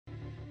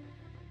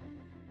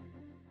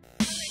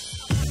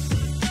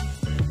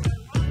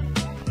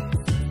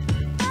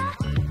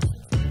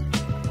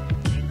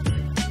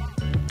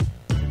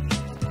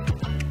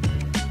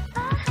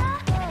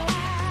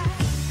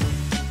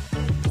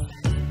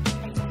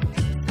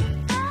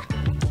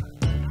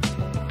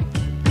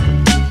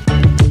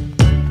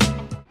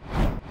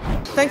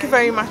Thank you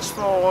very much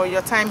for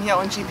your time here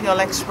on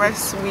GPL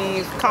Xpress.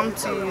 We've come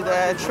to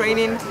the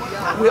training.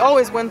 We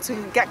always want to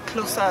get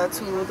closer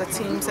to the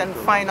teams and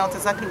find out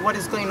exactly what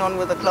is going on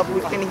with the club.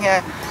 We've been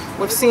here,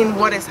 we've seen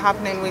what is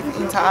happening with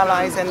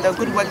Inter-Allies and the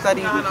good work that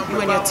you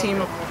and your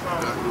team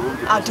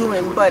are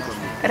doing, but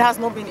it has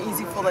not been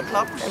easy for the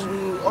club, and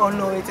we all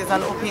know it is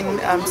an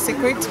open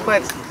secret,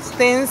 but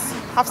things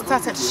have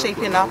started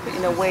shaping up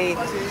in a way.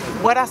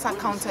 What has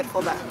accounted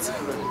for that?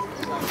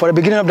 For the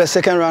beginning of the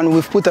second round,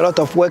 we've put a lot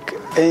of work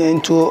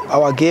into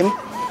our game,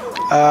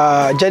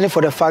 judging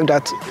for the fact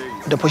that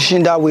the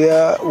position that we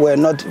were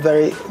not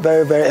very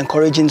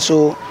encouraging.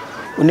 So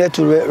we need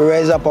to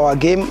raise up our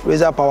game,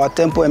 raise up our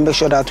tempo, and make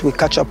sure that we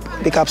catch up,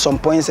 pick up some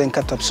points and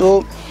catch up.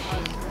 So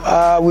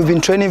we've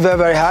been training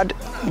very hard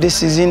this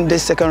season,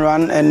 this second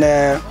round, and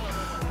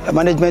the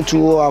management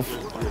too have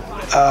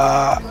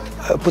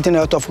put in a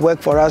lot of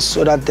work for us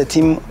so that the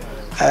team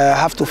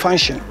have to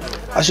function.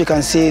 As you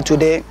can see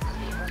today,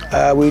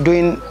 we're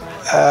doing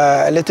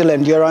a little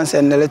endurance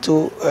and a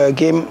little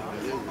game.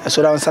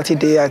 So that on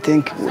Saturday, I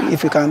think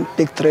if we can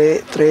pick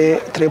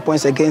three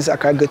points against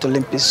Accra Great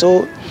Olympics.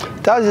 So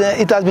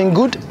it has been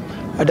good.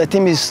 The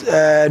team is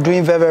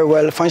doing very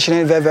well,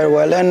 functioning very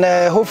well, and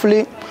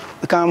hopefully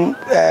we can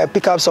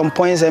pick up some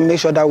points and make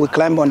sure that we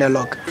climb on the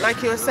log.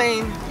 Like you were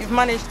saying, you've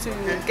managed to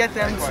get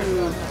them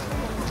to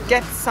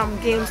get some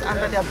games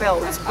under their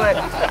belts, but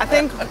I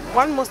think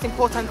one most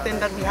important thing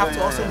that we have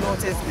to also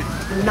notice,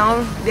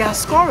 now they are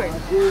scoring,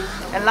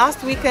 and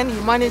last weekend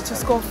you managed to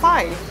score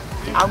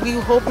 5. Are we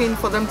hoping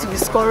for them to be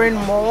scoring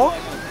more?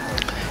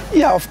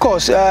 Yeah, of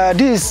course.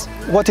 This is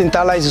what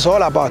Inter-Allies is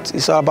all about.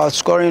 It's all about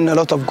scoring a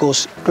lot of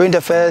goals. During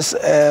the first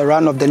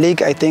round of the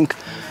league, I think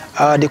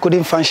they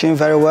couldn't function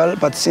very well,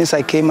 but since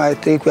I came, I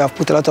think we have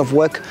put a lot of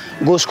work,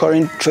 goal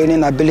scoring,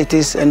 training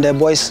abilities, and the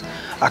boys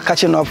are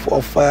catching up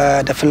of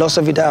the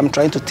philosophy that I'm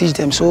trying to teach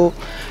them. So,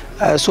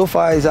 so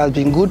far it has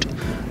been good.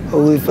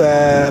 We've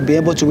been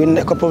able to win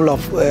a couple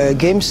of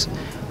games,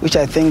 which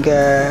I think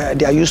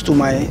they are used to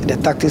the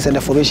tactics and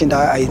the formation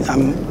that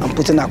I'm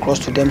putting across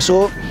to them.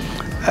 So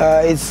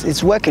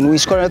it's working. We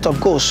score a lot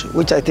of goals,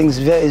 which I think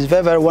is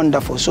very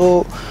wonderful.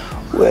 So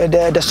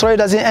the story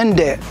doesn't end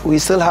there. We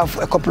still have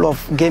a couple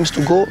of games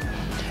to go.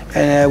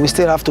 We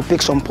still have to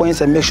pick some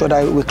points and make sure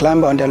that we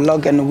climb on the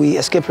log and we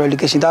escape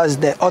relegation. That is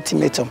the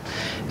ultimatum.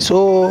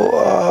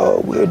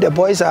 So the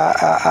boys are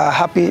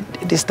happy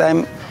this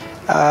time.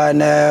 And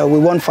we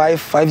won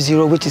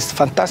 5-0, which is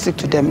fantastic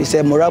to them. It's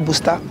a morale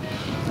booster.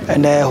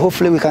 And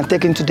hopefully we can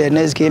take into the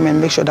next game and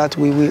make sure that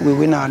we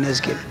win our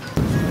next game.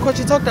 Coach,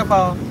 you talked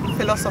about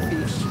philosophy.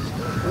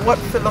 What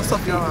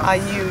philosophy are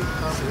you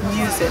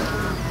using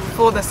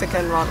for the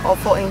second round or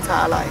for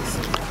Inter-Allies?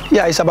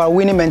 Yeah, it's about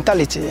winning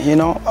mentality. You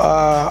know,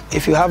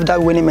 if you have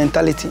that winning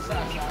mentality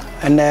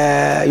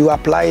and you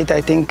apply it,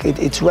 I think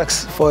it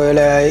works.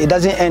 It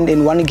doesn't end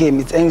in one game;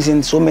 it ends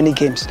in so many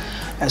games.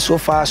 And so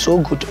far, so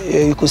good.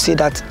 You could see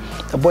that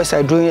the boys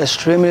are doing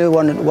extremely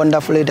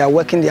wonderfully. They are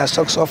working their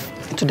socks off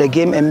into the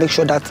game and make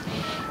sure that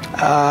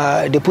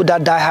they put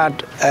that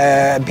die-hard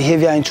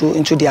behavior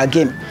into their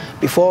game.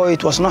 Before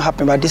it was not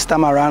happening, but this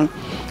time around,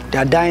 they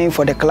are dying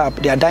for the club.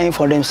 They are dying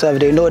for themselves.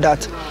 They know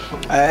that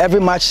every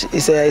match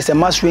is a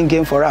must-win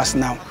game for us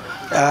now.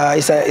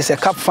 It's a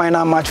cup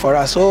final match for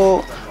us.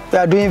 So we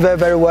are doing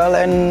very well,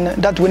 and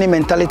that winning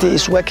mentality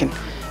is working.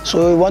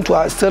 So we want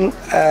to still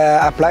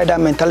apply that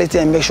mentality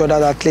and make sure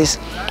that at least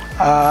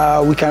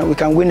we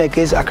can win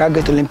against Accra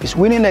Great Olympics.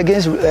 Winning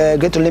against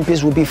Great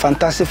Olympics will be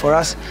fantastic for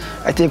us.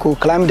 I think we'll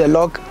climb the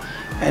log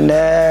and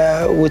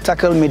we'll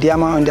tackle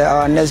Mediama on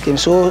our next game.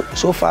 So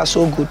far,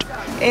 so good.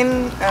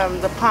 In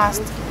the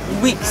past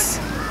weeks,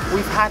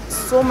 we've had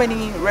so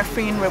many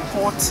refereeing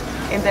reports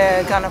in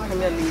the Ghana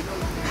Premier League.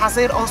 Has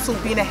it also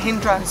been a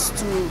hindrance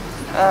to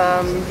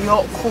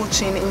your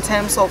coaching in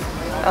terms of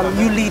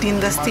you leading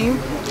this team?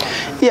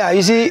 Yeah,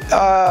 you see,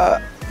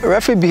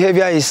 referee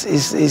behavior is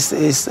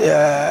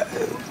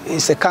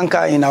a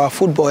canker in our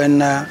football,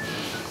 and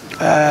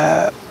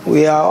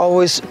we are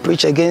always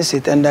preach against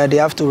it, and they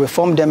have to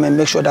reform them and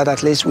make sure that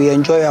at least we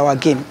enjoy our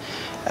game.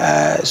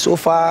 So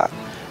far,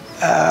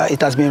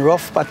 it has been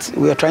rough, but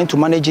we are trying to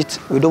manage it.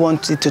 We don't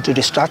want it to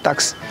distract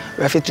us,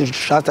 referee to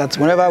distract us.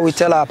 Whenever we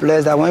tell our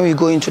players that when we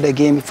go into the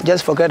game,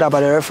 just forget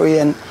about the referee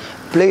and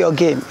play your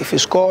game. If you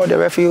score, the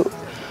referee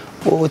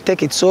will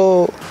take it.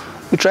 So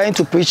we're trying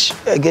to preach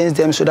against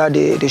them so that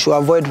they should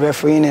avoid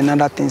refereeing and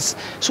other things.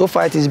 So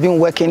far, it has been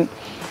working,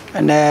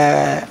 and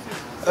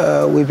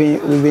we've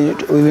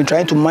been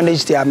trying to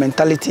manage their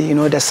mentality, you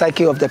know, the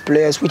psyche of the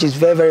players, which is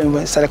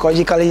very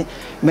psychologically,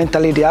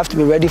 mentally, they have to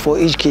be ready for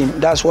each game.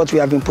 That's what we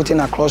have been putting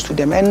across to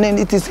them, and then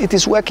it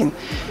is working.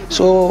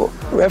 So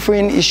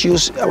refereeing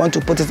issues, I want to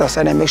put it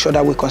aside and make sure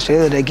that we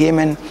concentrate the game,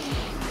 and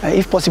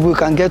if possible, we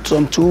can get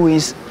some 2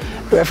 wins.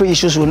 Referee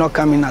issues will not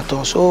come in at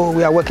all. So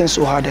we are working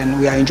so hard and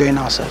we are enjoying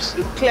ourselves.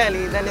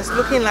 Clearly, then it's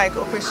looking like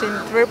Operation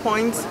 3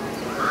 points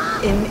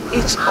in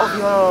each of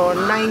your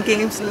 9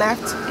 games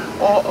left.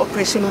 or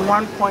Operation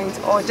 1 Point,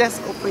 or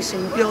just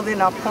Operation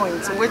Building Up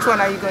Points? Which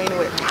one are you going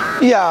with?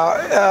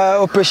 Yeah,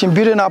 Operation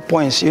Building Up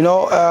Points. You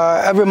know,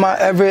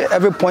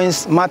 every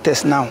point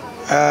matters now.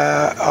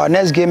 Our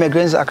next game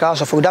against Accra,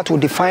 that will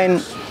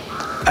define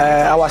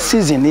our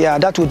season. Yeah,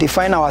 that will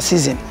define our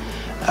season.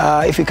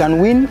 If we can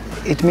win,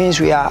 it means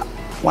we are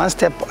one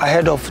step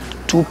ahead of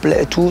two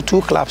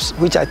clubs,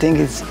 which I think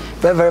is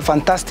very, very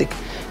fantastic.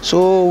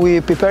 So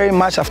we're preparing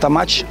match after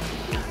match.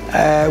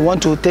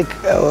 Want to take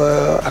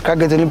Accra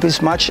Great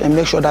Olympics match and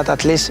make sure that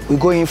at least we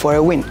go in for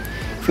a win.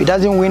 If it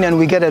doesn't win and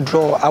we get a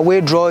draw,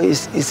 away draw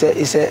is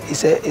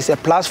a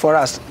plus for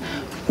us.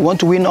 We want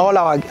to win all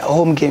our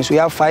home games. We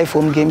have 5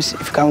 home games.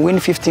 If we can win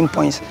 15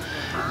 points,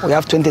 we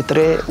have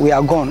 23. We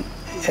are gone.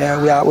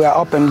 We are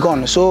up and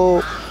gone.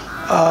 So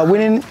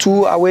winning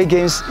 2 away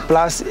games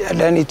plus,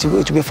 then it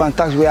will be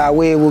fantastic. We are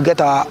away. We'll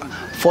get our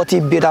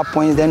 40 bid-up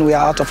points. Then we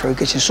are out of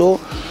relegation. So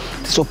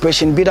this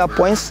operation bid-up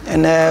points,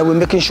 and we're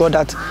making sure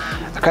that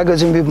Accra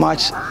Great Olympics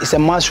match is a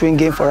must-win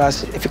game for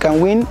us. If we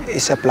can win,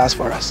 it's a plus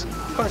for us.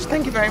 Coach,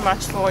 thank you very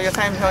much for your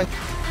time here.